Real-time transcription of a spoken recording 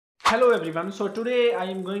Hello everyone, so today I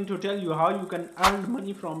am going to tell you how you can earn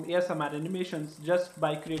money from ASMR animations just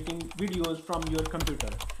by creating videos from your computer.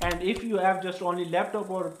 And if you have just only laptop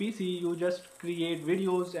or PC, you just create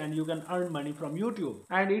videos and you can earn money from YouTube.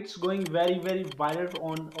 And it's going very viral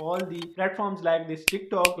on all the platforms like this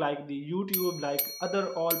TikTok, like the YouTube, like other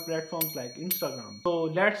all platforms like Instagram. So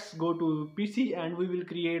let's go to PC and we will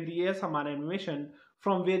create the ASMR animation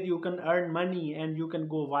from where you can earn money and you can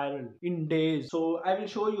go viral in days. So I will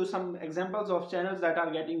show you some examples of channels that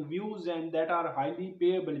are getting views and that are highly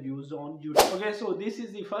payable views on YouTube. Okay, so this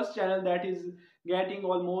is the first channel that is getting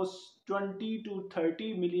almost 20 to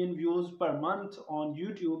 30 million views per month on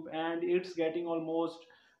YouTube, and it's getting almost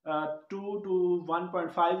 2 to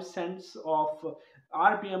 1.5 cents of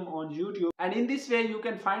RPM on YouTube. And in this way you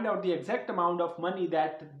can find out the exact amount of money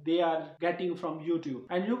that they are getting from YouTube,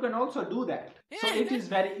 and you can also do that. So it is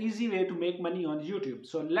very easy way to make money on YouTube.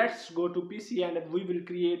 So let's go to PC and we will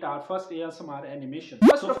create our first ASMR animation.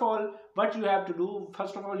 First of all, what you have to do,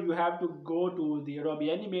 first of all you have to go to the Adobe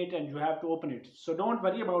Animate and you have to open it. So don't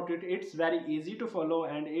worry about it, it's very easy to follow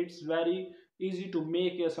and it's very easy to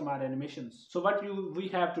make ASMR animations. So what we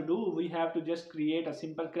have to do, we have to just create a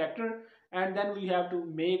simple character and then we have to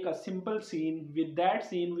make a simple scene. With that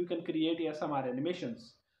scene we can create ASMR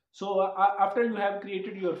animations. So after you have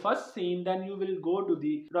created your first scene, then you will go to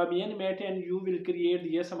the Adobe Animate and you will create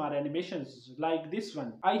the ASMR animations like this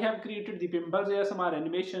one. I have created the pimples ASMR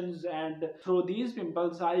animations, and through these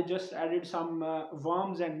pimples I just added some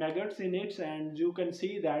worms and maggots in it, and you can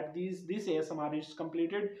see that this ASMR is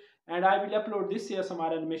completed, and I will upload this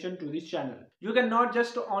ASMR animation to this channel. You can not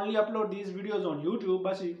just only upload these videos on YouTube,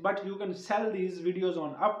 but you can sell these videos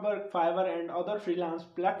on Upwork, Fiverr and other freelance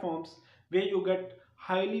platforms where you get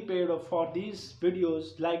highly paid for these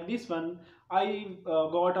videos. Like this one, I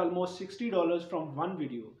got almost $60 from one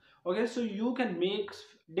video. Okay, so you can make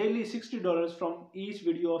daily $60 from each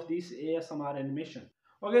video of this ASMR animation.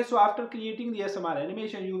 Okay, so after creating the ASMR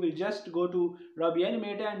animation, you will just go to Adobe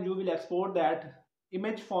Animate and you will export that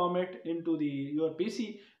image format into your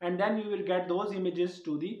PC, and then you will get those images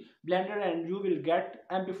to the Blender and you will get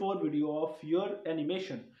MP4 video of your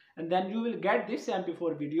animation, and then you will get this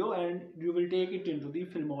MP4 video and you will take it into the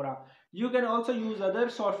Filmora. You can also use other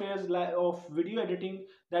softwares of video editing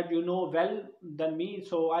that you know well than me,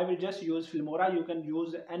 so I will just use Filmora. You can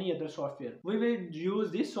use any other software. We will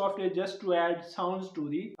use this software just to add sounds to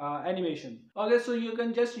the animation. Okay, so you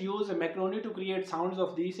can just use a macaroni to create sounds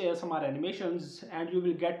of these ASMR animations and you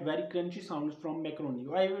will get very crunchy sounds from macaroni.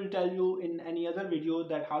 I will tell you in any other video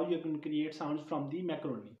that how you can create sounds from the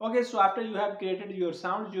macaroni. Okay, so after you have created your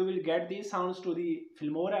sounds, you will get these sounds to the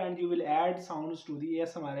Filmora and you will add sounds to the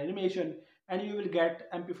ASMR animation and you will get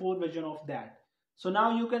MP4 version of that. So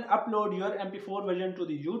now you can upload your MP4 version to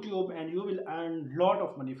the YouTube and you will earn lot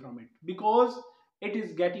of money from it, because it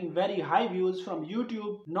is getting very high views from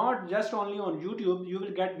YouTube. Not just only on YouTube, you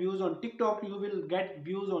will get views on TikTok, you will get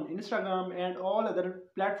views on Instagram and all other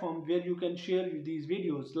platforms where you can share these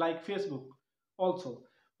videos, like Facebook also.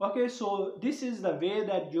 Okay, so this is the way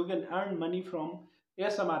that you can earn money from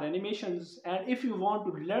ASMR animations. And if you want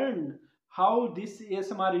to learn how this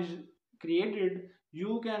ASMR is created,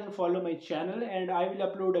 you can follow my channel and I will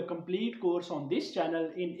upload a complete course on this channel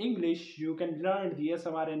in English. You can learn the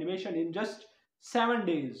ASMR animation in just 7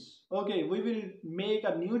 days. Okay, we will make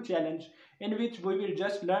a new challenge in which we will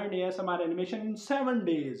just learn ASMR animation in 7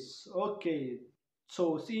 days. Okay,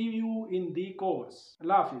 so see you in the course.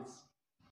 Allah Hafiz.